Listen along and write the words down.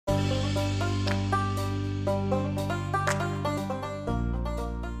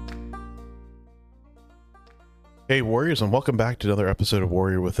Hey, Warriors, and welcome back to another episode of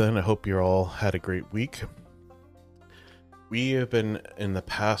Warrior Within. I hope you all had a great week. We have been, in the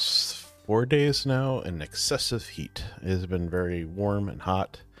past 4 days now, in excessive heat. It has been very warm and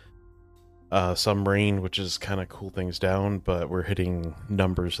hot. Some rain, which is kind of cool things down, but we're hitting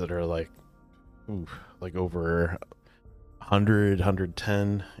numbers that are like over 100,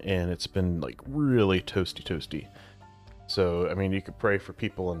 110, and it's been like really toasty. So, I mean, you could pray for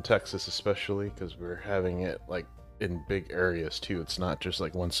people in Texas, especially because we're having it like in big areas too. It's not just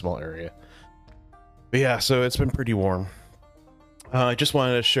like one small area. But yeah, so it's been pretty warm. I just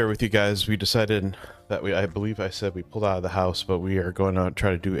wanted to share with you guys, we decided that I believe I said we pulled out of the house, but we are going to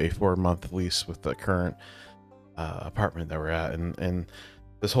try to do a 4-month lease with the current apartment that we're at. And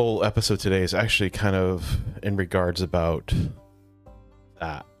this whole episode today is actually kind of in regards about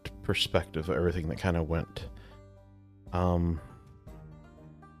that perspective of everything that kind of went. During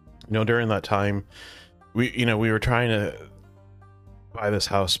that time, we were trying to buy this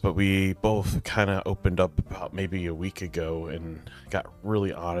house, but we both kind of opened up about maybe a week ago and got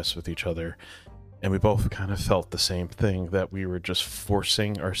really honest with each other. And we both kind of felt the same thing, that we were just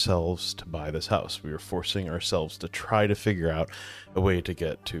forcing ourselves to buy this house. We were forcing ourselves to try to figure out a way to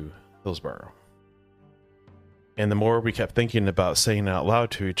get to Hillsborough. And the more we kept thinking about saying it out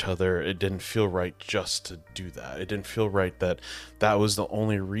loud to each other, it didn't feel right just to do that. It didn't feel right that was the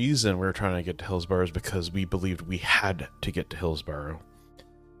only reason we were trying to get to Hillsborough, is because we believed we had to get to Hillsborough.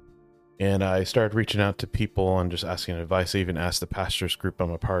 And I started reaching out to people and just asking advice. I even asked the pastors group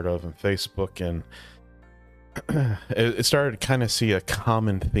I'm a part of on Facebook, and it started to kind of see a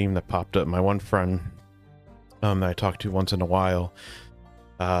common theme that popped up. My one friend that I talk to once in a while,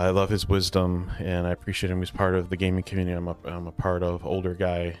 I love his wisdom, and I appreciate him. He's part of the gaming community I'm a part of. Older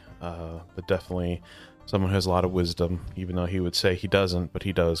guy, but definitely someone who has a lot of wisdom, even though he would say he doesn't, but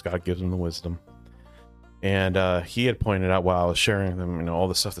he does. God gives him the wisdom. And he had pointed out while I was sharing them, all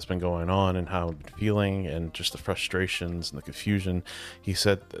the stuff that's been going on and how I've been feeling and just the frustrations and the confusion. He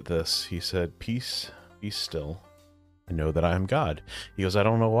said this. He said, "Peace, be still, and know that I am God." He goes, "I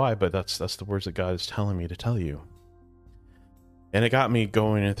don't know why, but that's the words that God is telling me to tell you." And it got me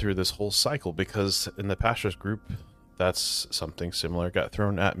going through this whole cycle, because in the pastors group, that's something similar got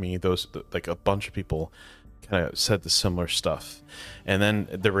thrown at me. Like a bunch of people kind of said the similar stuff. And then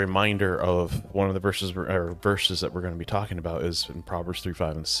the reminder of one of the verses that we're going to be talking about is in Proverbs 3,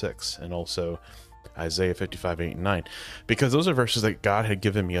 5, and 6, and also Isaiah 55, 8, and 9. Because those are verses that God had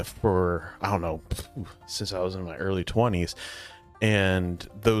given me for, I don't know, since I was in my early 20s. And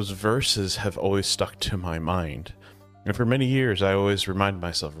those verses have always stuck to my mind. And for many years, I always reminded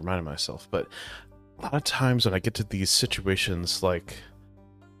myself. But a lot of times when I get to these situations like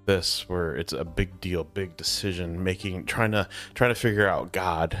this, where it's a big deal, big decision making, trying to figure out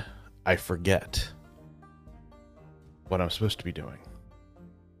God, I forget what I'm supposed to be doing.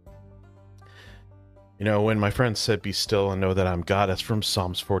 When my friend said, "Be still and know that I'm God," that's from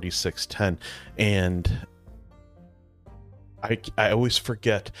Psalms 46:10. And I always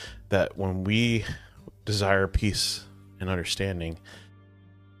forget that when we desire peace and understanding,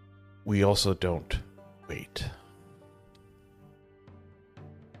 we also don't wait.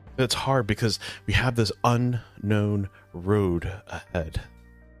 It's hard because we have this unknown road ahead.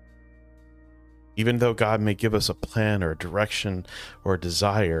 Even though God may give us a plan or a direction or a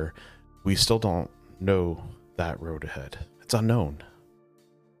desire, we still don't know that road ahead. It's unknown.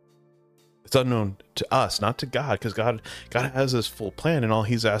 It's unknown to us, not to God, because God has his full plan, and all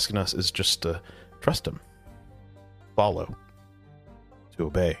he's asking us is just to trust him, follow, to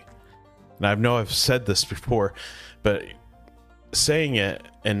obey. And I know I've said this before, but saying it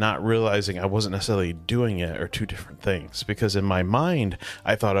and not realizing I wasn't necessarily doing it are two different things. Because in my mind,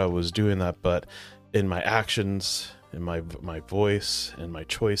 I thought I was doing that, but in my actions, in my voice, in my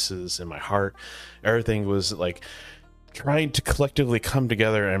choices, in my heart, everything was like trying to collectively come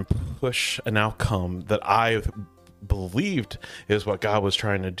together and push an outcome that I believed is what God was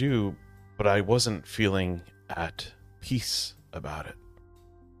trying to do, but I wasn't feeling at peace about it.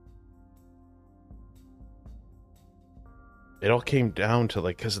 It all came down to,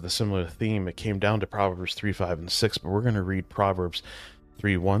 because of the similar theme, it came down to Proverbs 3, 5, and 6, but we're going to read Proverbs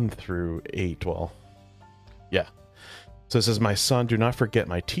 3, 1 through 8. Well, yeah. So it says, "My son, do not forget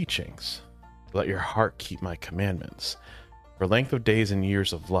my teachings. Let your heart keep my commandments. For length of days and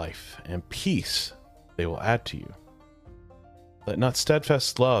years of life, and peace they will add to you. Let not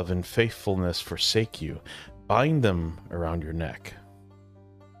steadfast love and faithfulness forsake you. Bind them around your neck.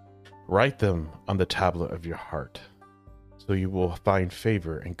 Write them on the tablet of your heart, so you will find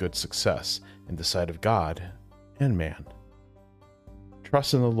favor and good success in the sight of God and man.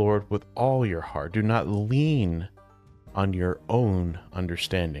 Trust in the Lord with all your heart. Do not lean on your own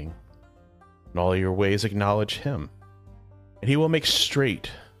understanding. In all your ways acknowledge him, and he will make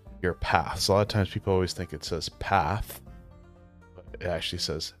straight your paths. A lot of times people always think it says path, but it actually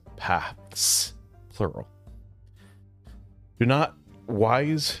says paths, plural. Be not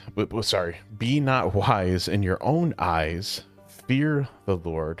wise in your own eyes. Fear the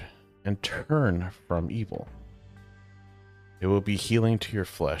Lord and turn from evil. It will be healing to your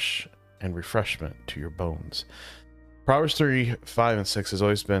flesh and refreshment to your bones. Proverbs 3, 5, and 6 has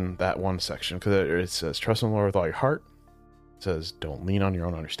always been that one section, because it says, trust in the Lord with all your heart. It says, don't lean on your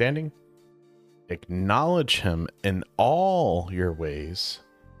own understanding. Acknowledge him in all your ways,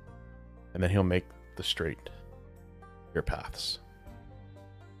 and then he'll make the straight your paths.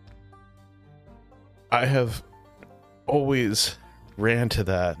 I have always ran to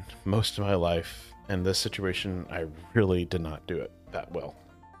that most of my life. In this situation, I really did not do it that well.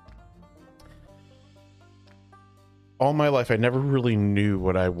 All my life, I never really knew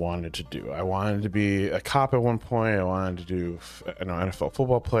what I wanted to do. I wanted to be a cop at one point. I wanted to do an NFL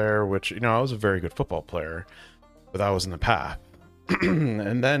football player, which, I was a very good football player, but that wasn't the path.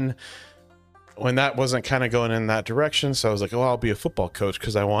 And then when that wasn't kind of going in that direction, so I was like, oh, I'll be a football coach,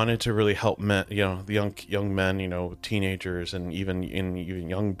 because I wanted to really help men, the young men, teenagers, and even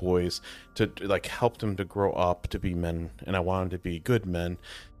young boys, to like help them to grow up to be men. And I wanted to be good men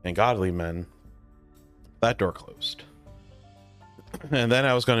and godly men. That door closed. And then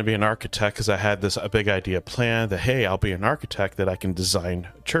I was going to be an architect, because I had a big idea plan that, hey, I'll be an architect that I can design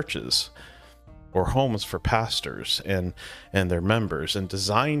churches or homes for pastors and their members, and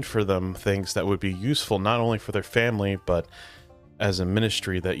design for them things that would be useful not only for their family, but as a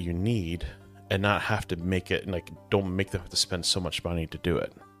ministry that you need, and not have to make it, like, don't make them have to spend so much money to do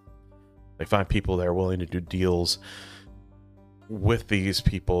it. Like, find people that are willing to do deals with these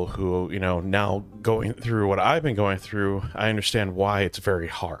people who, now going through what I've been going through, I understand why it's very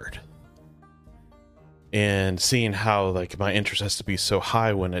hard. And seeing how, like, my interest has to be so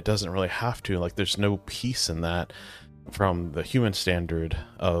high when it doesn't really have to, like, there's no peace in that from the human standard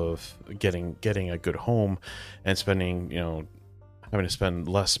of getting a good home and spending, having to spend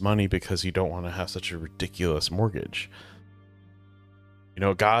less money because you don't want to have such a ridiculous mortgage.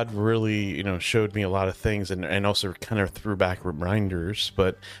 God really, showed me a lot of things, and also kind of threw back reminders.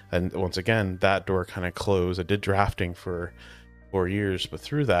 And once again, that door kind of closed. I did drafting for 4 years, but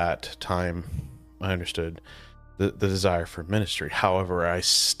through that time, I understood the desire for ministry. However, I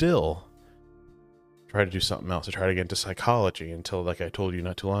still try to do something else. I try to get into psychology until, like I told you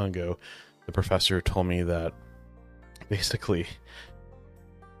not too long ago, the professor told me that basically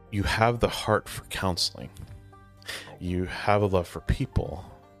you have the heart for counseling. You have a love for people.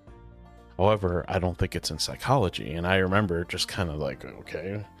 However, I don't think it's in psychology. And I remember just kind of like,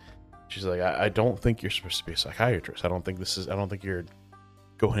 okay. She's like, I don't think you're supposed to be a psychiatrist. I don't think you're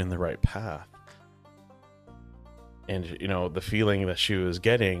going in the right path. And, the feeling that she was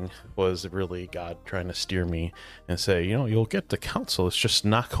getting was really God trying to steer me and say, you'll get to counsel. It's just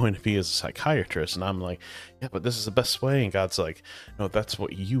not going to be as a psychiatrist. And I'm like, yeah, but this is the best way. And God's like, no, that's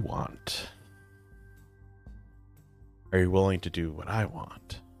what you want. Are you willing to do what I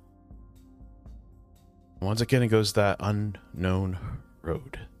want? Once again, it goes that unknown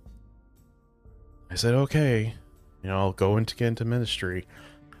road. I said, okay, I'll go get into ministry.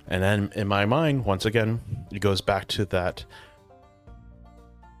 And then in my mind, once again, it goes back to that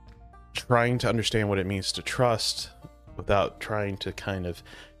trying to understand what it means to trust without trying to kind of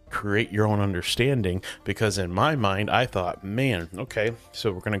create your own understanding. Because in my mind, I thought, man, okay,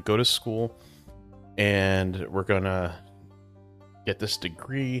 so we're going to go to school and we're going to get this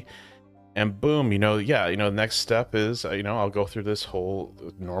degree, and boom, the next step is, I'll go through this whole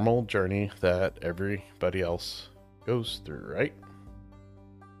normal journey that everybody else goes through, right?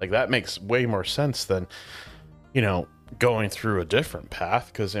 Like, that makes way more sense than, going through a different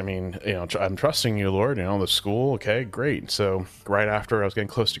path. Because, I'm trusting you, Lord, the school, okay, great. So right after I was getting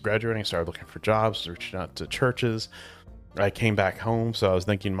close to graduating, I started looking for jobs, reaching out to churches. I came back home, so I was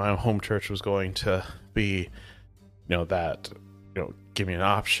thinking my home church was going to be, give me an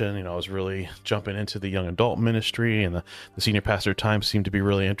option. I was really jumping into the young adult ministry, and the senior pastor at times seemed to be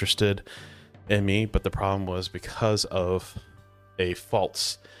really interested in me. But the problem was, because of a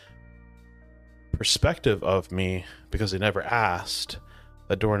false perspective of me, because they never asked,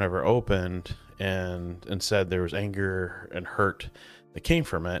 the door never opened, and instead there was anger and hurt that came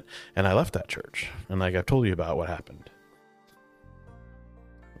from it. And I left that church. And like I've told you about what happened.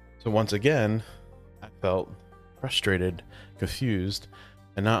 So once again, I felt frustrated, confused,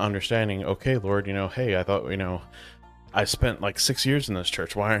 and not understanding, okay, Lord, hey, I thought, I spent like 6 years in this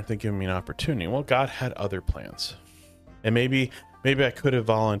church. Why aren't they giving me an opportunity? Well, God had other plans. And maybe I could have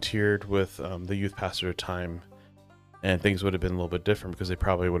volunteered with the youth pastor at the time, and things would have been a little bit different because they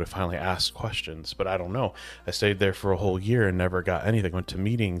probably would have finally asked questions. But I don't know. I stayed there for a whole year and never got anything. Went to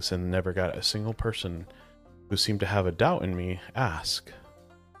meetings and never got a single person who seemed to have a doubt in me ask.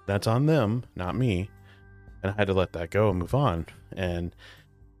 That's on them, not me. And I had to let that go and move on. And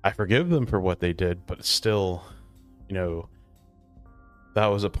I forgive them for what they did, but it's still, that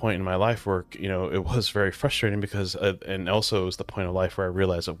was a point in my life where, it was very frustrating because, and also it was the point of life where I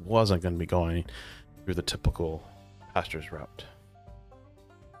realized it wasn't going to be going through the typical pastor's route.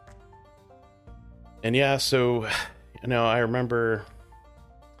 And yeah, so, I remember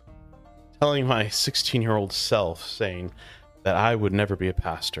telling my 16-year-old self, saying that I would never be a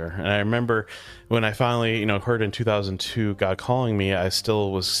pastor. And I remember when I finally, heard in 2002 God calling me, I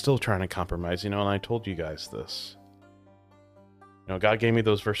was still trying to compromise, and I told you guys this. God gave me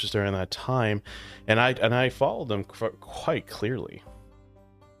those verses during that time, and I followed them quite clearly.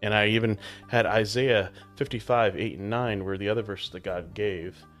 And I even had Isaiah 55, 8 and 9 were the other verses that God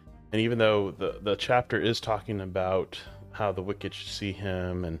gave. And even though the chapter is talking about how the wicked should see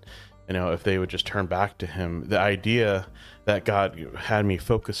him, and if they would just turn back to him, the idea that God had me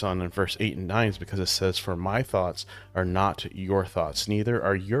focus on in verse 8 and 9 is because it says, "For my thoughts are not your thoughts, neither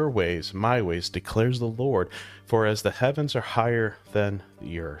are your ways my ways, declares the Lord. For as the heavens are higher than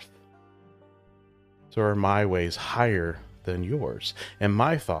the earth, so are my ways higher than yours, and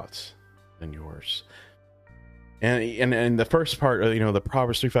my thoughts than yours." And the first part, the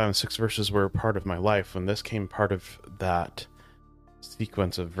Proverbs 3, 5, and 6 verses were part of my life. When this came part of that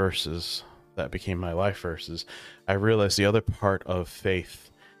sequence of verses that became my life verses, I realized the other part of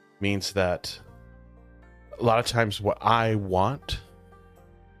faith means that a lot of times what I want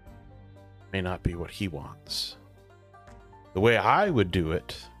may not be what he wants. The way I would do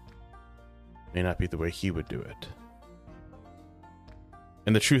it may not be the way he would do it.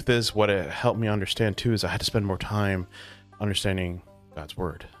 And the truth is, what it helped me understand too is I had to spend more time understanding God's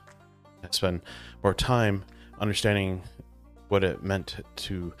word. I had to spend more time understanding what it meant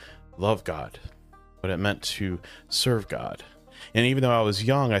to love God, what it meant to serve God. And even though I was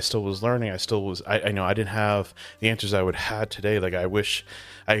young, I still was learning. I know I didn't have the answers I would have today. Like, I wish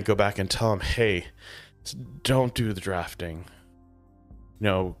I could go back and tell him, hey, don't do the drafting.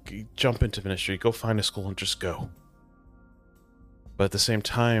 Jump into ministry, go find a school and just go. But at the same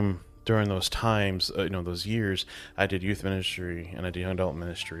time, during those times, those years, I did youth ministry and I did young adult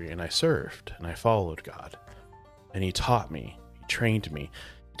ministry, and I served and I followed God. And he taught me, he trained me,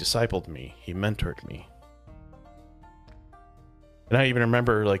 he discipled me, he mentored me. And I even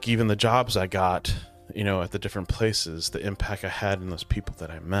remember, even the jobs I got, at the different places, the impact I had in those people that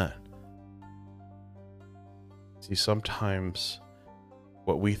I met. See, sometimes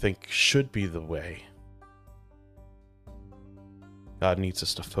what we think should be the way, God needs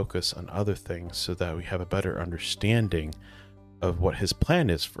us to focus on other things so that we have a better understanding of what his plan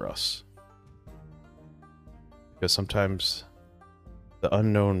is for us. Because sometimes the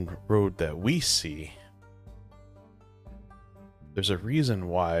unknown road that we see, there's a reason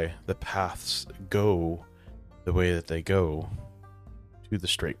why the paths go the way that they go to the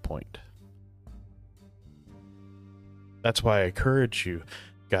straight point. That's why I encourage you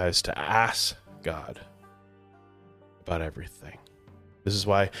guys to ask God about everything. This is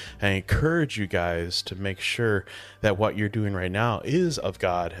why I encourage you guys to make sure that what you're doing right now is of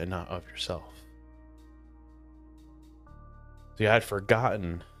God and not of yourself. See, I had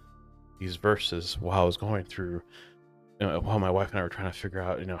forgotten these verses while I was going through, while my wife and I were trying to figure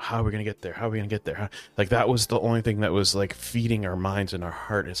out, how are we going to get there? How are we going to get there? That was the only thing that was feeding our minds and our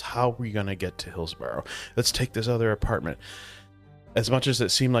heart, is how are we going to get to Hillsborough? Let's take this other apartment. As much as it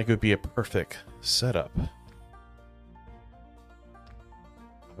seemed like it would be a perfect setup,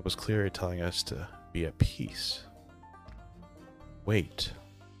 it was clearly telling us to be at peace. Wait.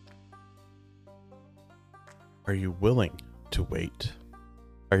 Are you willing to wait?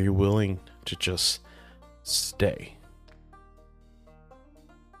 Are you willing to just stay?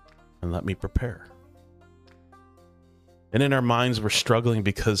 And let me prepare. And in our minds, we're struggling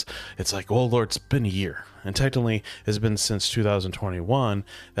because it's like, oh Lord, it's been a year. And technically, it's been since 2021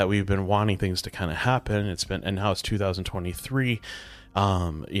 that we've been wanting things to kind of happen. And now it's 2023.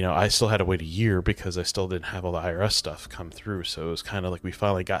 I still had to wait a year because I still didn't have all the IRS stuff come through. So it was kind of like we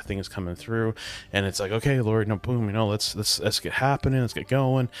finally got things coming through, and it's like, okay, Lord, boom, let's get happening, let's get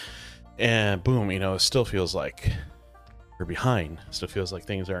going, and boom, it still feels like we're behind. It still feels like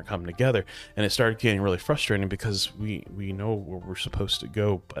things aren't coming together, and it started getting really frustrating because we know where we're supposed to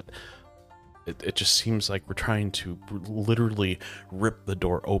go, but it just seems like we're trying to literally rip the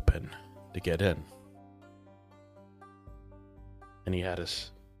door open to get in. And he had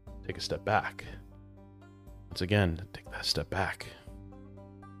us take a step back. Once again, take that step back.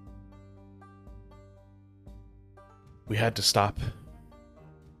 We had to stop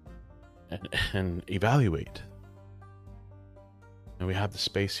and evaluate. And we have the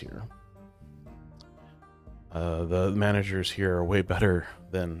space here. The managers here are way better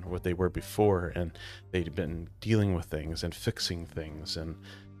than what they were before, and they've been dealing with things and fixing things, and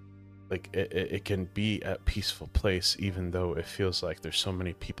like it can be a peaceful place, even though it feels like there's so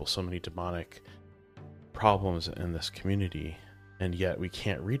many people, so many demonic problems in this community, and yet we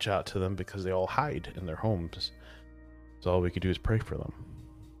can't reach out to them because they all hide in their homes. So all we could do is pray for them.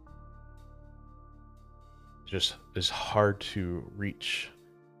 It just is hard to reach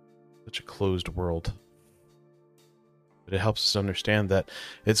such a closed world. But it helps us understand that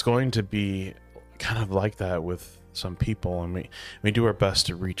it's going to be kind of like that with some people, and we do our best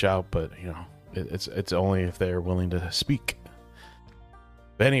to reach out, but you know, it's only if they're willing to speak.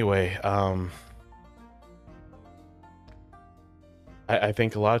 But anyway, I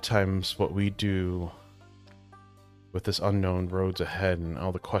think a lot of times what we do with this unknown roads ahead and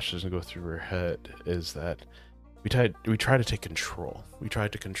all the questions that go through our head is that we try to take control. We try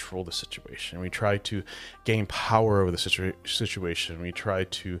to control the situation. We try to gain power over the situation. We try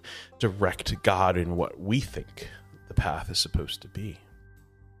to direct God in what we think the path is supposed to be.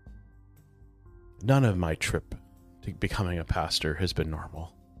 None of my trip to becoming a pastor has been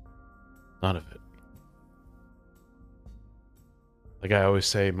normal. None of it. Like I always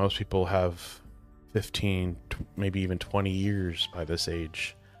say, most people have 15, maybe even 20 years by this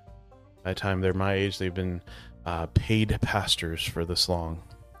age. By the time they're my age, they've been paid pastors for this long.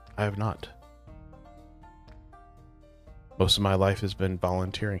 I have not. Most of my life has been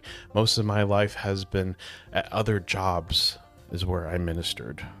volunteering. Most of my life has been at other jobs is where I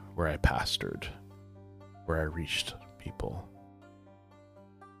ministered, where I pastored, where I reached people.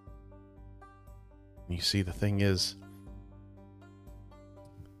 And you see, the thing is,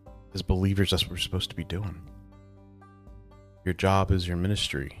 as believers, that's what we're supposed to be doing. Your job is your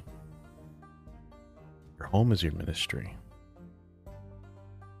ministry. Your home is your ministry.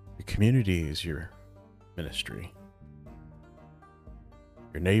 Your community is your ministry.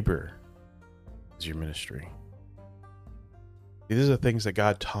 Your neighbor is your ministry. These are the things that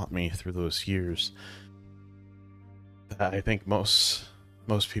God taught me through those years that I think most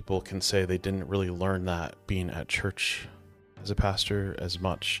people can say they didn't really learn that being at church as a pastor as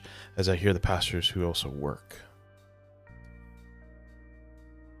much as I hear the pastors who also work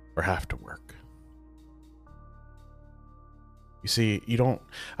or have to work. You see,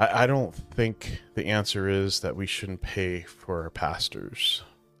 I don't think the answer is that we shouldn't pay for our pastors.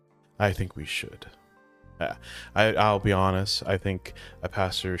 I think we should. I'll be honest. I think a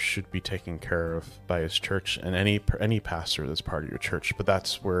pastor should be taken care of by his church, and any pastor that's part of your church. But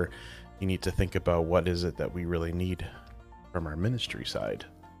that's where you need to think about what is it that we really need from our ministry side.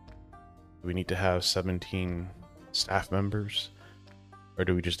 Do we need to have 17 staff members, or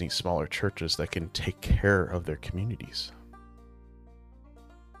do we just need smaller churches that can take care of their communities?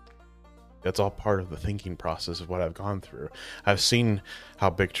 That's all part of the thinking process of what I've gone through. I've seen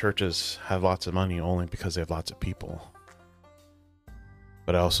how big churches have lots of money only because they have lots of people.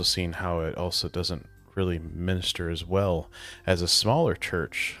 But I also seen how it also doesn't really minister as well as a smaller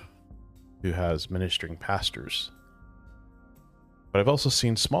church who has ministering pastors. But I've also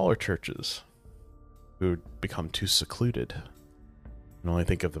seen smaller churches who become too secluded and only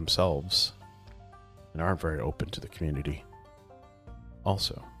think of themselves and aren't very open to the community.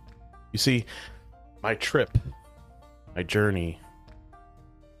 Also, you see, my trip, my journey,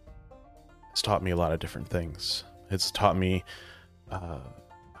 has taught me a lot of different things. It's taught me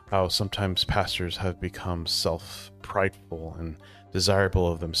how sometimes pastors have become self-prideful and desirable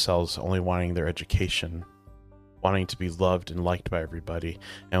of themselves, only wanting their education, wanting to be loved and liked by everybody.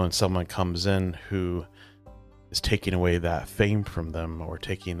 And when someone comes in who is taking away that fame from them, or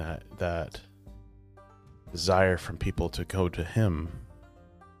taking that desire from people to go to him,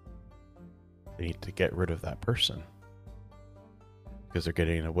 they need to get rid of that person because they're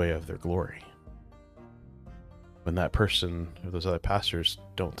getting in the way of their glory. When that person or those other pastors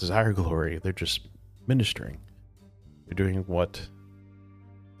don't desire glory, they're just ministering. They're doing what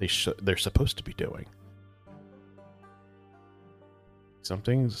they're supposed to be doing.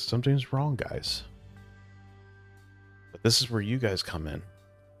 Something's wrong, guys. But this is where you guys come in.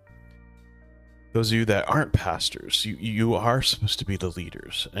 Those of you that aren't pastors, you are supposed to be the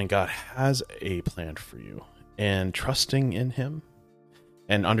leaders, and God has a plan for you. And trusting in him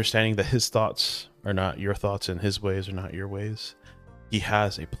and understanding that his thoughts are not your thoughts and his ways are not your ways. He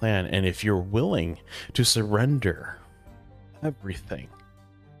has a plan. And if you're willing to surrender everything,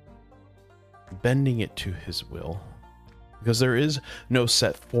 bending it to his will. Because there is no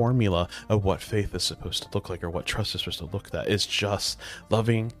set formula of what faith is supposed to look like or what trust is supposed to look like. It's just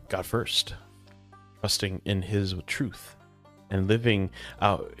loving God first, trusting in his truth, and living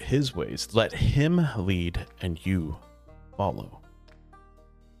out his ways. Let him lead and you follow.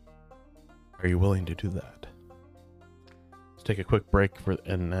 Are you willing to do that? Let's take a quick break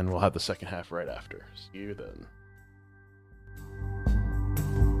and then we'll have the second half right after. See you then.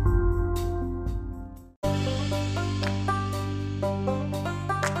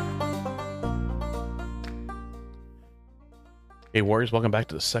 Hey Warriors, welcome back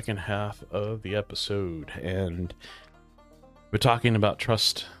to the second half of the episode, and we're talking about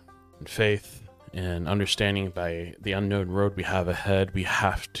trust and faith and understanding by the unknown road we have ahead. We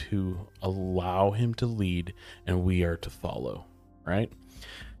have to allow him to lead and we are to follow, right?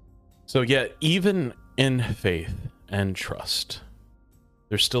 So yet, even in faith and trust,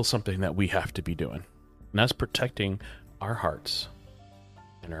 there's still something that we have to be doing, and that's protecting our hearts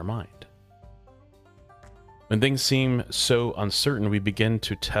and our mind. When things seem so uncertain, we begin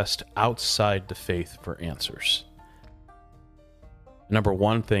to test outside the faith for answers. Number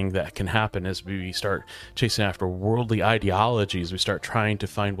one thing that can happen is we start chasing after worldly ideologies. We start trying to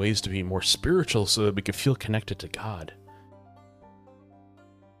find ways to be more spiritual so that we can feel connected to God.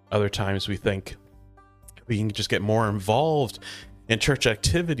 Other times we think we can just get more involved in church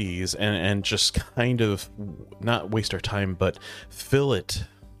activities and just kind of not waste our time, but fill it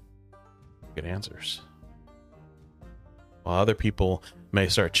with good answers. While other people may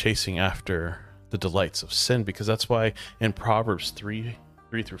start chasing after the delights of sin, because that's why in Proverbs 3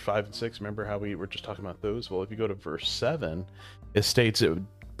 through 5 and 6, remember how we were just talking about those? Well, if you go to verse 7, it states, "It would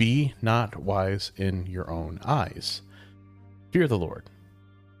be not wise in your own eyes. Fear the Lord.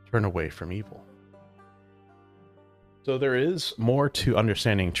 Turn away from evil." So there is more to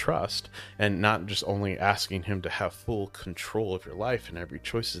understanding trust and not just only asking him to have full control of your life and every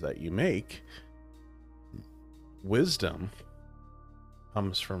choices that you make. Wisdom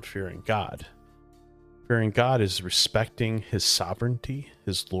comes from fearing God. Fearing God is respecting his sovereignty,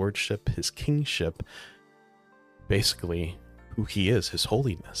 his lordship, his kingship, basically who he is, his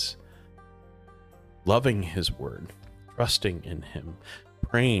holiness. Loving his word, trusting in him,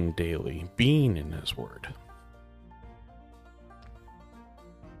 praying daily, being in his word,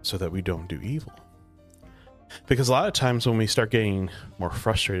 so that we don't do evil. Because a lot of times when we start getting more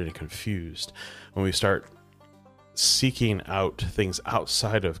frustrated and confused, when we start seeking out things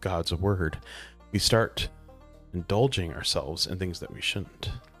outside of God's word, we start indulging ourselves in things that we shouldn't.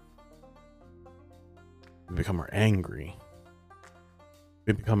 We become more angry.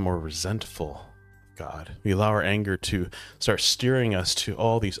 We become more resentful of God. We allow our anger to start steering us to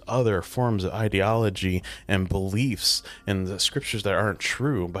all these other forms of ideology and beliefs and the scriptures that aren't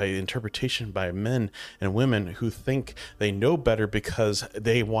true by interpretation by men and women who think they know better because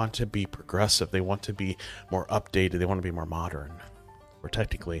they want to be progressive. They want to be more updated. They want to be more modern. Or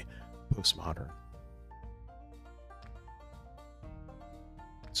technically postmodern.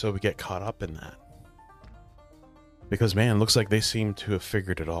 So we get caught up in that. Because, man, looks like they seem to have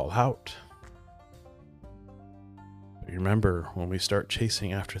figured it all out. But remember, when we start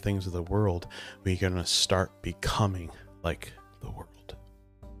chasing after things of the world, we're going to start becoming like the world.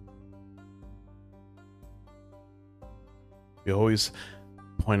 We always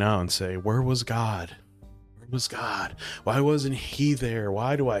point out and say, where was God? Where was God? Why wasn't he there?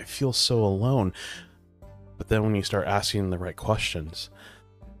 Why do I feel so alone? But then when you start asking the right questions,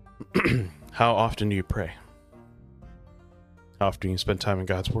 how often do you pray? How often do you spend time in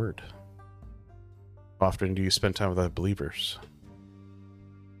God's word? How often do you spend time with other believers?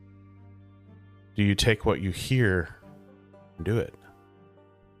 Do you take what you hear and do it?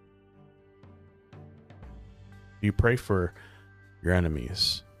 Do you pray for your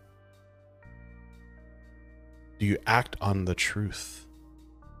enemies? Do you act on the truth?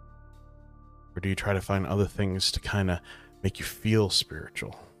 Or do you try to find other things to kind of make you feel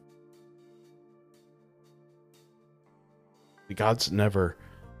spiritual? God's never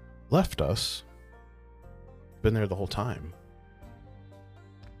left us. He's been there the whole time.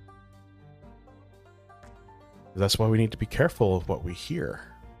 That's why we need to be careful of what we hear.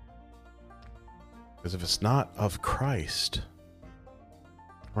 Because if it's not of Christ,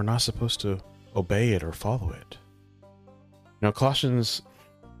 we're not supposed to obey it or follow it. Now, Colossians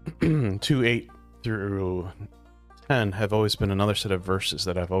 2:8 through 10 have always been another set of verses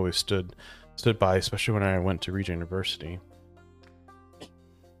that I've always stood by, especially when I went to Regent University.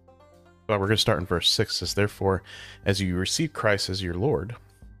 But we're going to start in verse 6. It says, "Therefore, as you receive Christ as your Lord,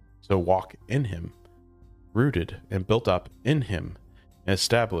 so walk in him, rooted and built up in him, and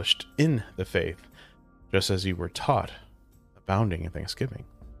established in the faith, just as you were taught, abounding in thanksgiving.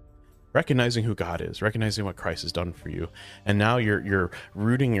 Recognizing who God is, recognizing what Christ has done for you, and now you're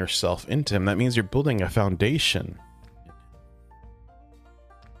rooting yourself into him. That means you're building a foundation.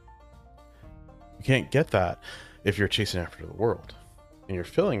 You can't get that if you're chasing after the world, and you're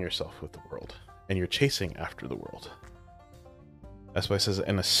filling yourself with the world, and you're chasing after the world. That's why it says,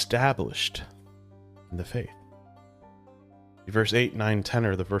 and established in the faith. Verse 8, 9, 10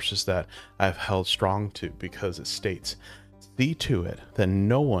 are the verses that I've held strong to, because it states, see to it that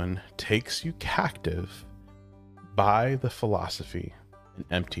no one takes you captive by the philosophy and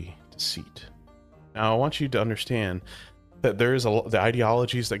empty deceit. Now, I want you to understand that there's the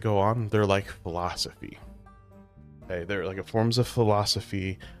ideologies that go on, they're like philosophy. Okay, they're like forms of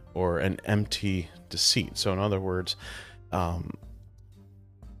philosophy or an empty deceit. So in other words,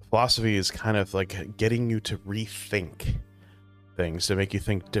 philosophy is kind of like getting you to rethink things, to make you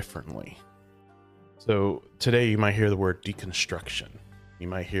think differently. So today you might hear the word deconstruction. You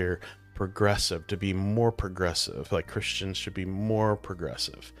might hear progressive, to be more progressive, like Christians should be more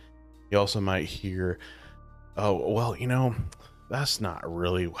progressive. You also might hear, oh, well, that's not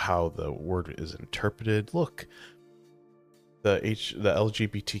really how the word is interpreted. Look, the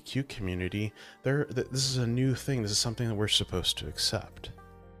LGBTQ community, this is a new thing. This is something that we're supposed to accept.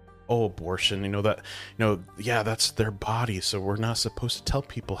 Oh, abortion, yeah, that's their body, so we're not supposed to tell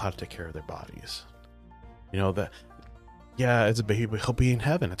people how to take care of their bodies. Yeah, as a baby, he'll be in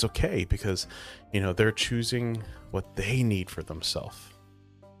heaven. It's okay, because, they're choosing what they need for themselves.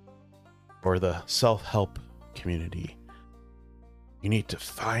 Or the self-help community. You need to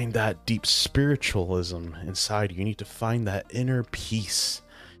find that deep spiritualism inside you. You need to find that inner peace.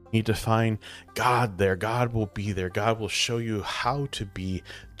 You need to find God there. God will be there. God will show you how to be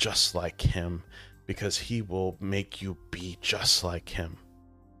just like him, because he will make you be just like him.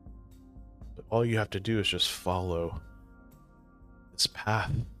 But all you have to do is just follow this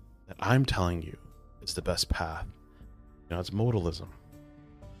path that I'm telling you is the best path. It's modalism.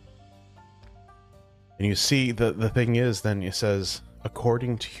 And you see, the thing is, then it says,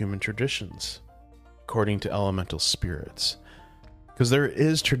 according to human traditions, according to elemental spirits. Because there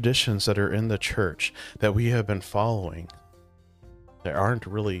is traditions that are in the church that we have been following that aren't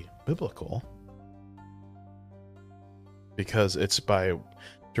really biblical, because it's by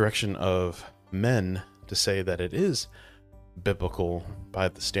direction of men to say that it is biblical by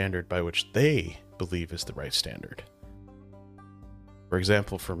the standard by which they believe is the right standard. For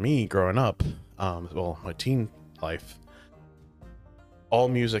example, for me growing up, my teen life, all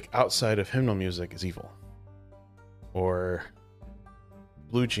music outside of hymnal music is evil. Or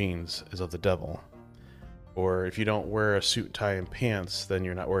blue jeans is of the devil. Or if you don't wear a suit, tie, and pants, then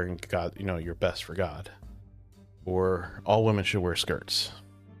you're not wearing God, your best for God. Or all women should wear skirts.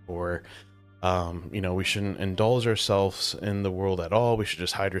 Or, we shouldn't indulge ourselves in the world at all. We should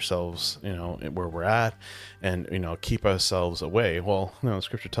just hide ourselves, where we're at, and, keep ourselves away. Well, the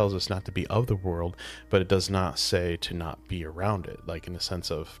scripture tells us not to be of the world, but it does not say to not be around it, like in the sense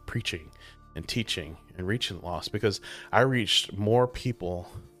of preaching and teaching and reaching the lost. Because I reached more people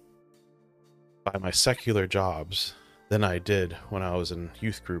by my secular jobs than I did when I was in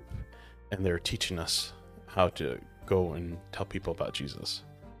youth group and they were teaching us how to go and tell people about Jesus.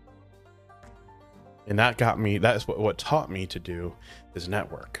 And that got me, that is what taught me to do, is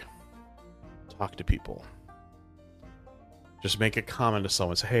network. Talk to people. Just make a comment to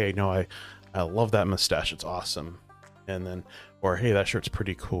someone, say, hey, I love that mustache, it's awesome. And then, or hey, that shirt's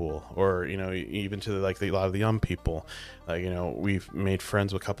pretty cool. Or, even to a lot of the young people, we've made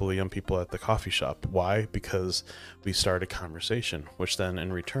friends with a couple of young people at the coffee shop. Why? Because we started conversation, which then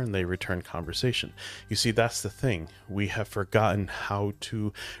in return, they return conversation. You see, that's the thing. We have forgotten how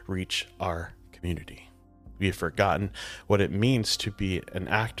to reach our community. We have forgotten what it means to be an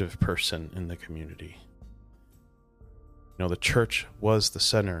active person in the community. The church was the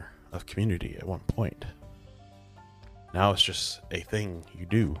center of community at one point. Now it's just a thing you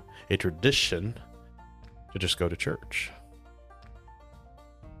do, a tradition to just go to church.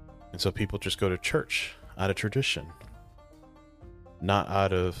 And so people just go to church out of tradition, not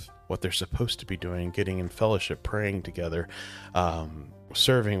out of what they're supposed to be doing, getting in fellowship, praying together,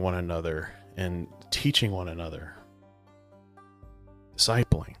 serving one another, and teaching one another,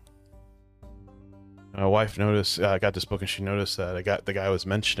 discipling. My wife noticed, I got this book and she noticed that the guy was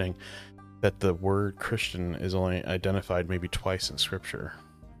mentioning that the word Christian is only identified maybe twice in scripture.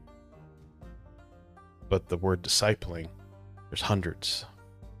 But the word discipling, there's hundreds.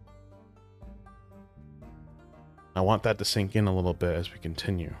 I want that to sink in a little bit as we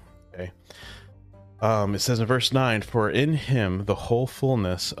continue, okay? It says in verse 9, "For in him the whole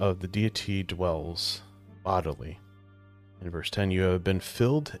fullness of the deity dwells bodily." In verse 10, "You have been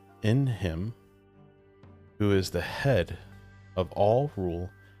filled in him who is the head of all rule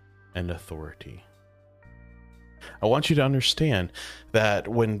and authority." I want you to understand that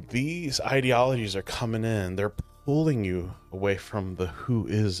when these ideologies are coming in, they're pulling you away from the who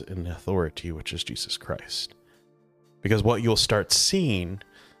is in authority, which is Jesus Christ. Because what you'll start seeing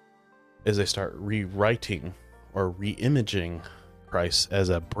is they start rewriting or re-imaging Christ as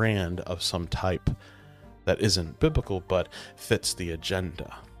a brand of some type that isn't biblical but fits the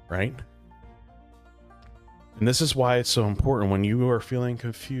agenda, right? And this is why it's so important when you are feeling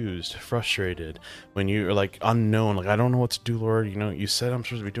confused, frustrated, when you're like unknown, like, I don't know what to do, Lord. You know, you said I'm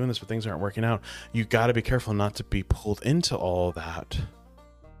supposed to be doing this, but things aren't working out. You got to be careful not to be pulled into all of that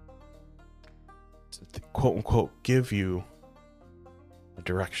to quote unquote give you a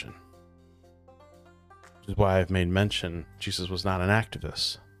direction. Which is why I've made mention Jesus was not an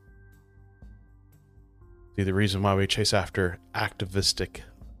activist. See, the reason why we chase after activistic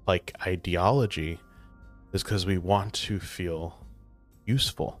like ideology is because we want to feel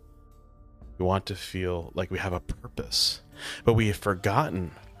useful. We want to feel like we have a purpose, but we have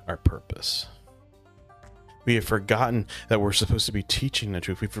forgotten our purpose. We have forgotten that we're supposed to be teaching the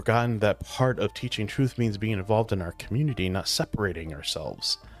truth. We've forgotten that part of teaching truth means being involved in our community, not separating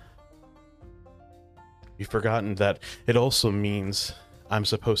ourselves. We've forgotten that it also means I'm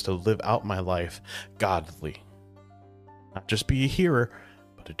supposed to live out my life godly. Not just be a hearer,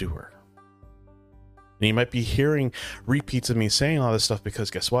 but a doer. And you might be hearing repeats of me saying all this stuff because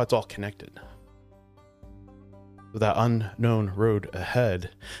guess what? It's all connected. So that unknown road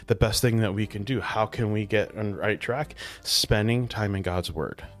ahead, the best thing that we can do, how can we get on the right track? Spending time in God's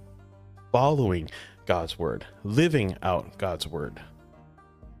word, following God's word, living out God's word,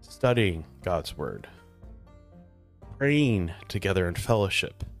 studying God's word, praying together in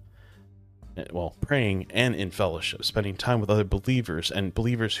fellowship. Well, praying and in fellowship, spending time with other believers and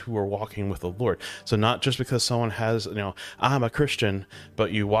believers who are walking with the Lord. So not just because someone has, you know, I'm a Christian,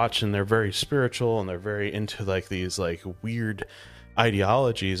 but you watch and they're very spiritual and they're very into like these like weird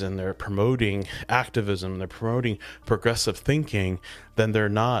ideologies and they're promoting activism, they're promoting progressive thinking, then they're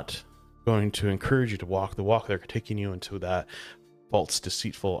not going to encourage you to walk the walk. They're taking you into that false,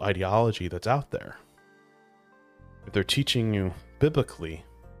 deceitful ideology that's out there. If they're teaching you biblically,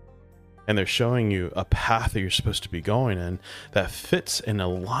 and they're showing you a path that you're supposed to be going in that fits and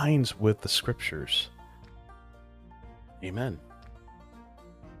aligns with the scriptures. Amen.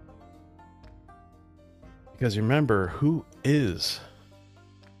 Because remember, who is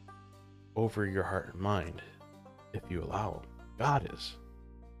over your heart and mind if you allow him? God is.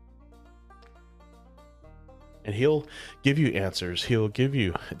 And he'll give you answers. He'll give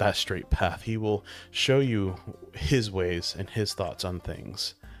you that straight path. He will show you his ways and his thoughts on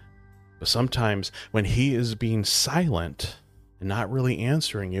things. But sometimes when he is being silent and not really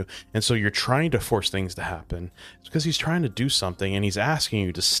answering you, and so you're trying to force things to happen, it's because he's trying to do something and he's asking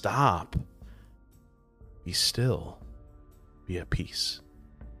you to stop. Be still. Be at peace.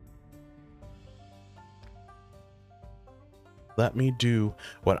 Let me do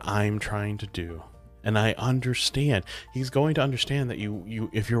what I'm trying to do. And I understand. He's going to understand that you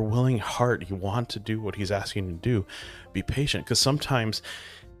if you're willing heart, you want to do what he's asking you to do, be patient. Because sometimes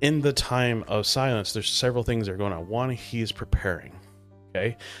in the time of silence, there's several things that are going on. One, he is preparing.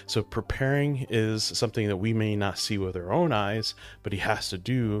 Okay, so preparing is something that we may not see with our own eyes, but he has to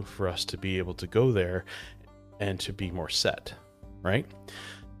do for us to be able to go there and to be more set, right?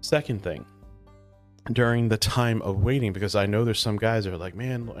 Second thing, during the time of waiting, because I know there's some guys that are like,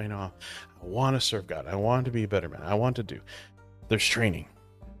 man, you know, I want to serve God. I want to be a better man. I want to do. There's training.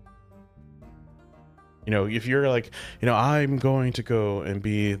 You know, if you're like, you know, I'm going to go and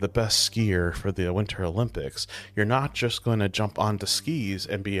be the best skier for the Winter Olympics, you're not just going to jump onto skis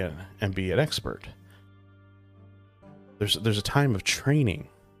and be an expert. There's a time of training,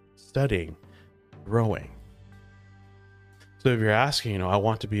 studying, growing. So if you're asking, you know, I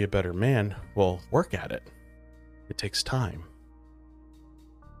want to be a better man, well, work at it. It takes time.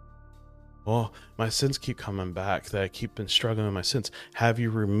 Well, my sins keep coming back, that I keep been struggling with my sins. Have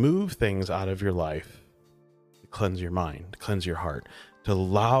you removed things out of your life? Cleanse your mind, cleanse your heart, to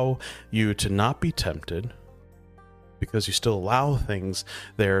allow you to not be tempted, because you still allow things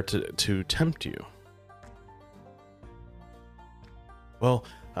there to tempt you. Well,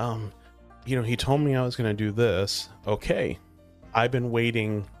 you know, he told me I was going to do this. Okay, I've been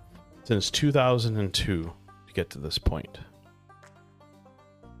waiting since 2002 to get to this point.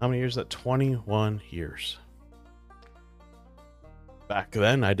 How many years is that? 21 years. Back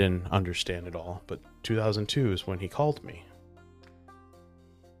then, I didn't understand it all, but 2002 is when he called me.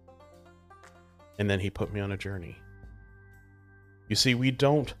 And then he put me on a journey. You see, we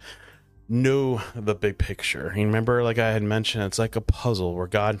don't know the big picture. You remember, like I had mentioned, it's like a puzzle where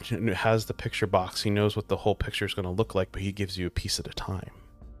God has the picture box. He knows what the whole picture is going to look like, but he gives you a piece at a time.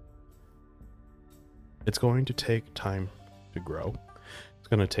 It's going to take time to grow. It's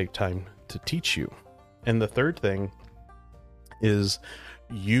going to take time to teach you. And the third thing is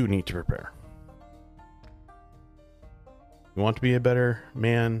you need to prepare. You want to be a better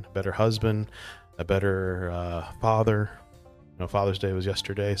man, a better husband, a better father. You know, Father's Day was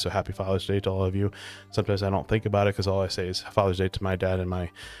yesterday, so happy Father's Day to all of you. Sometimes I don't think about it because all I say is Father's Day to my dad and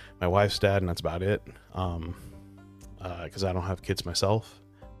my wife's dad, and that's about it. Because I don't have kids myself.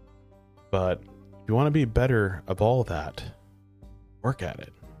 But if you want to be better of all that, work at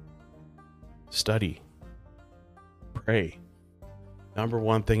it. Study. Pray. Number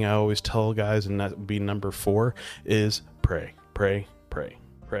one thing I always tell guys, and that would be number 4, is pray. Pray, pray,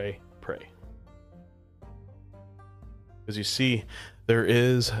 pray, pray. Because you see, there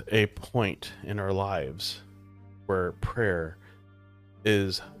is a point in our lives where prayer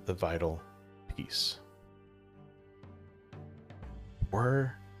is the vital piece.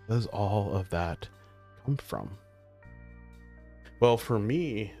 Where does all of that come from? Well, for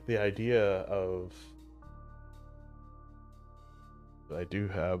me, the idea of I do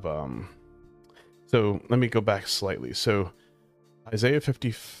have so let me go back slightly. So Isaiah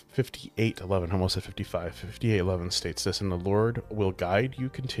 58:11, almost at 55, 58:11 states this: "And the Lord will guide you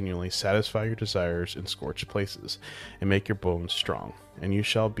continually, satisfy your desires in scorched places, and make your bones strong. And you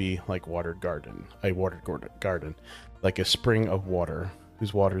shall be like a watered garden, like a spring of water,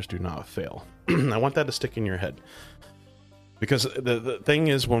 whose waters do not fail." I want that to stick in your head. Because the thing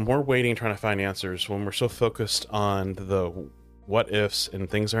is, when we're waiting, trying to find answers, when we're so focused on the what ifs and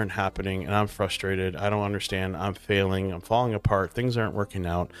things aren't happening and I'm frustrated, I don't understand, I'm failing, I'm falling apart, things aren't working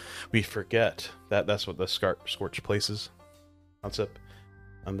out, we forget that that's what the scorched places concept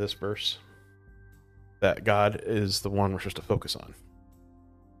on this verse, that God is the one we're supposed to focus on.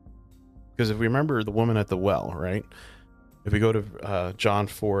 Because if we remember the woman at the well, right? If we go to John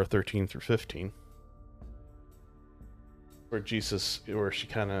 4:13 through 15, where she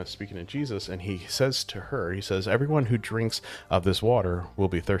kind of speaking to Jesus, and he says to her, he says, "Everyone who drinks of this water will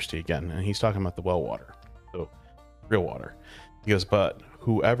be thirsty again." And he's talking about the well water, so real water. He goes, "But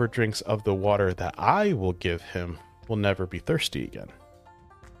whoever drinks of the water that I will give him will never be thirsty again.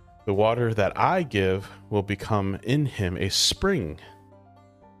 The water that I give will become in him a spring,"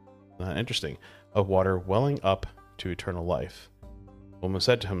 interesting, "of water welling up to eternal life." The woman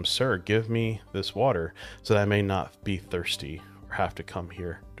said to him, "Sir, give me this water so that I may not be thirsty or have to come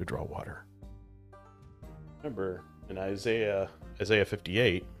here to draw water." Remember in Isaiah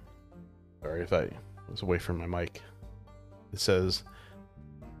 58, sorry if I was away from my mic, it says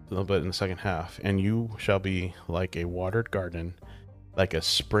a little bit in the second half, "And you shall be like a watered garden, like a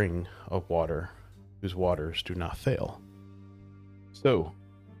spring of water, whose waters do not fail." So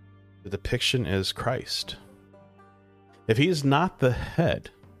the depiction is Christ. If he is not the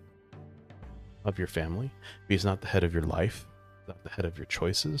head of your family, if he's not the head of your life, not the head of your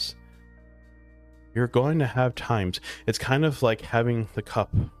choices, you're going to have times. It's kind of like having the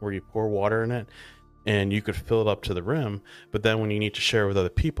cup where you pour water in it and you could fill it up to the rim, but then when you need to share with other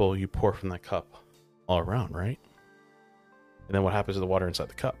people, you pour from that cup all around, right? And then what happens to the water inside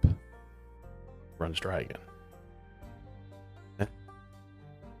the cup? It runs dry again.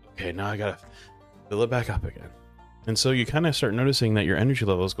 Okay, now I gotta fill it back up again. And so you kind of start noticing that your energy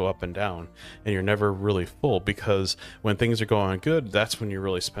levels go up and down, and you're never really full, because when things are going good, that's when you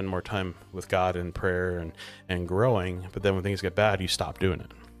really spend more time with God in prayer and growing. But then when things get bad, you stop doing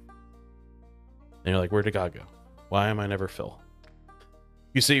it. And you're like, where did God go? Why am I never full?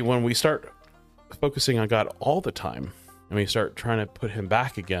 You see, when we start focusing on God all the time, and we start trying to put him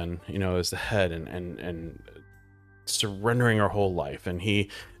back again, as the head and surrendering our whole life, and he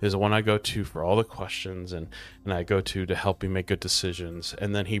is the one I go to for all the questions, and I go to help me make good decisions,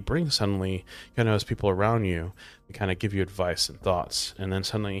 and then he brings suddenly as people around you to kind of give you advice and thoughts, and then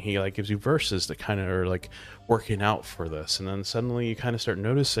suddenly he gives you verses that kind of are working out for this, and then suddenly you kind of start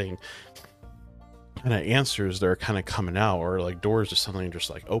noticing answers that are kind of coming out, or doors just suddenly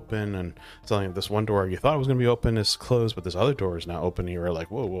just open, and suddenly this one door you thought was going to be open is closed, but this other door is now open, and you're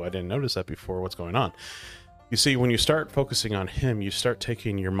like, whoa, I didn't notice that before, what's going on? You see, when you start focusing on him, you start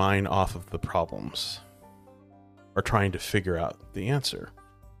taking your mind off of the problems or trying to figure out the answer.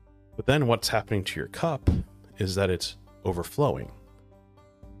 But then what's happening to your cup is that it's overflowing.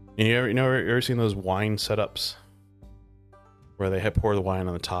 And you ever seen those wine setups where they pour the wine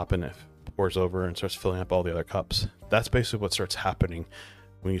on the top and it pours over and starts filling up all the other cups. That's basically what starts happening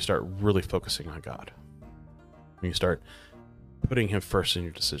when you start really focusing on God. When you start putting him first in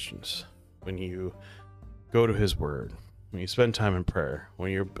your decisions. When you go to his word. When you spend time in prayer.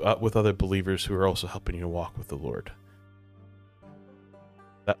 When you're with other believers who are also helping you to walk with the Lord.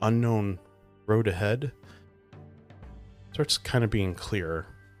 That unknown road ahead starts kind of being clearer,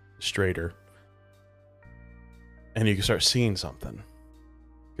 straighter. And you can start seeing something.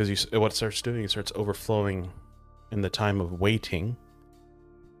 Because what it starts doing, it starts overflowing in the time of waiting.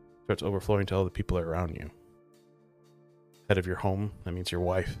 It starts overflowing to all the people around you. Head of your home, that means your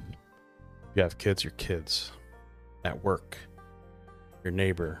wife. If you have kids, your kids. At work, your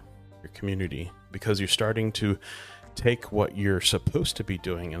neighbor, your community. Because you're starting to take what you're supposed to be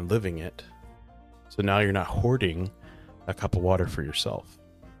doing and living it. So now you're not hoarding a cup of water for yourself.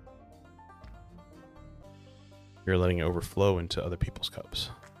 You're letting it overflow into other people's cups.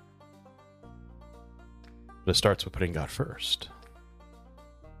 But it starts with putting God first.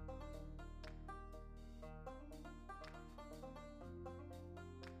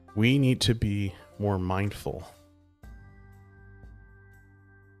 We need to be more mindful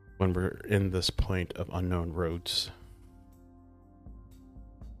when we're in this point of unknown roads.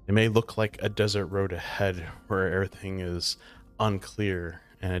 It may look like a desert road ahead where everything is unclear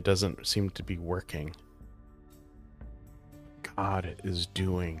and it doesn't seem to be working. God is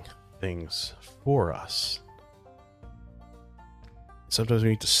doing things for us. Sometimes we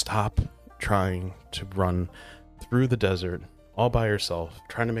need to stop trying to run through the desert all by yourself,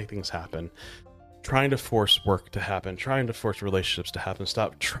 trying to make things happen, trying to force work to happen, trying to force relationships to happen.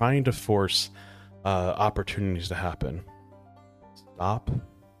 Stop trying to force opportunities to happen. Stop.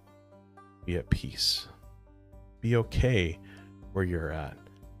 Be at peace. Be okay where you're at.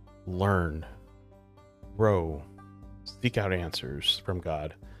 Learn. Grow. Seek out answers from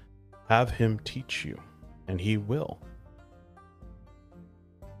God. Have him teach you, and he will.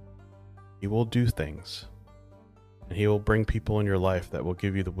 He will do things, and he will bring people in your life that will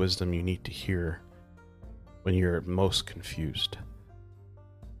give you the wisdom you need to hear when you're most confused,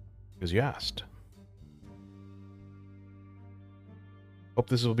 because you asked. Hope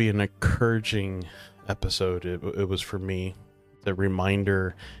this will be an encouraging episode. It was for me. It's a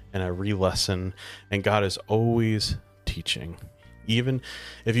reminder and a re-lesson, and God is always teaching. Even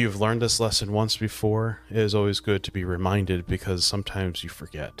if you've learned this lesson once before, it is always good to be reminded, because sometimes you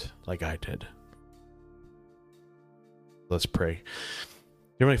forget, like I did. Let's pray.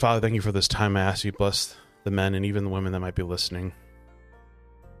 Dear Heavenly Father, thank you for this time. I ask you bless the men and even the women that might be listening.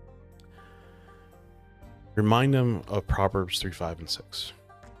 Remind them of Proverbs 3, 5, and 6.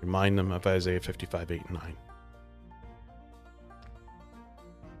 Remind them of Isaiah 55, 8, and 9.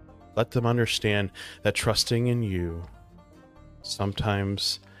 Let them understand that trusting in you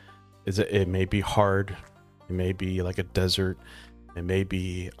sometimes it may be hard. It may be like a desert. It may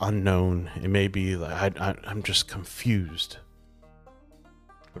be unknown. It may be like I'm just confused.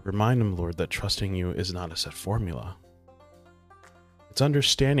 But remind them, Lord, that trusting you is not a set formula. It's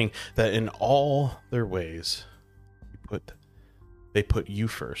understanding that in all their ways, they put you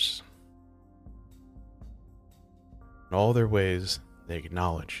first. In all their ways, they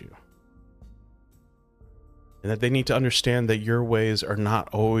acknowledge you. And that they need to understand that your ways are not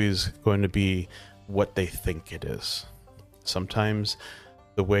always going to be what they think it is. Sometimes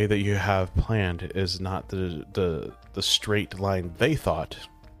the way that you have planned is not the straight line they thought.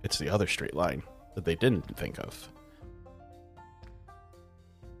 It's the other straight line that they didn't think of.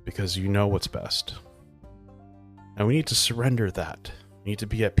 Because you know what's best. And we need to surrender that. We need to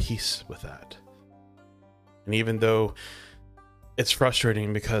be at peace with that. And even though it's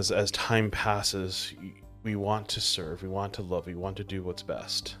frustrating, because as time passes, we want to serve, we want to love, we want to do what's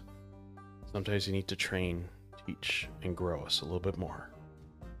best. Sometimes you need to train, teach, and grow us a little bit more.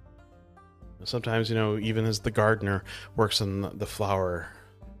 And sometimes, even as the gardener works on the flower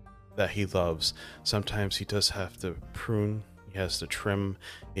that he loves, sometimes he does have to prune, he has to trim,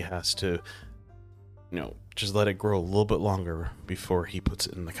 he has to, just let it grow a little bit longer before he puts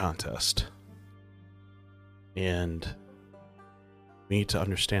it in the contest. And we need to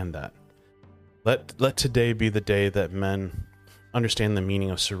understand that. Let today be the day that men understand the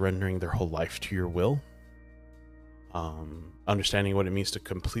meaning of surrendering their whole life to your will. Understanding what it means to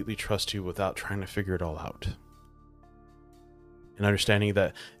completely trust you without trying to figure it all out. And understanding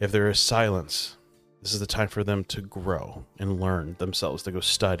that if there is silence, this is the time for them to grow and learn themselves, to go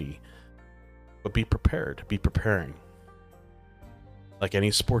study. But be prepared, be preparing. Like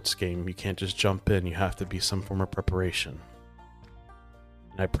any sports game, you can't just jump in, you have to be some form of preparation.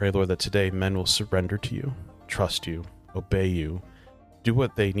 And I pray, Lord, that today men will surrender to you, trust you, obey you, do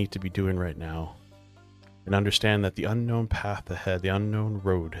what they need to be doing right now, and understand that the unknown path ahead, the unknown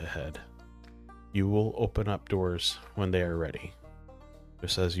road ahead, you will open up doors when they are ready.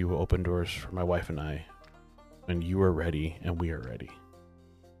 Just as you will open doors for my wife and I when you are ready and we are ready.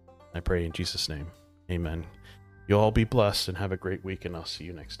 I pray in Jesus' name. Amen. You all be blessed and have a great week, and I'll see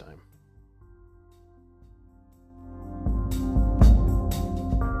you next time.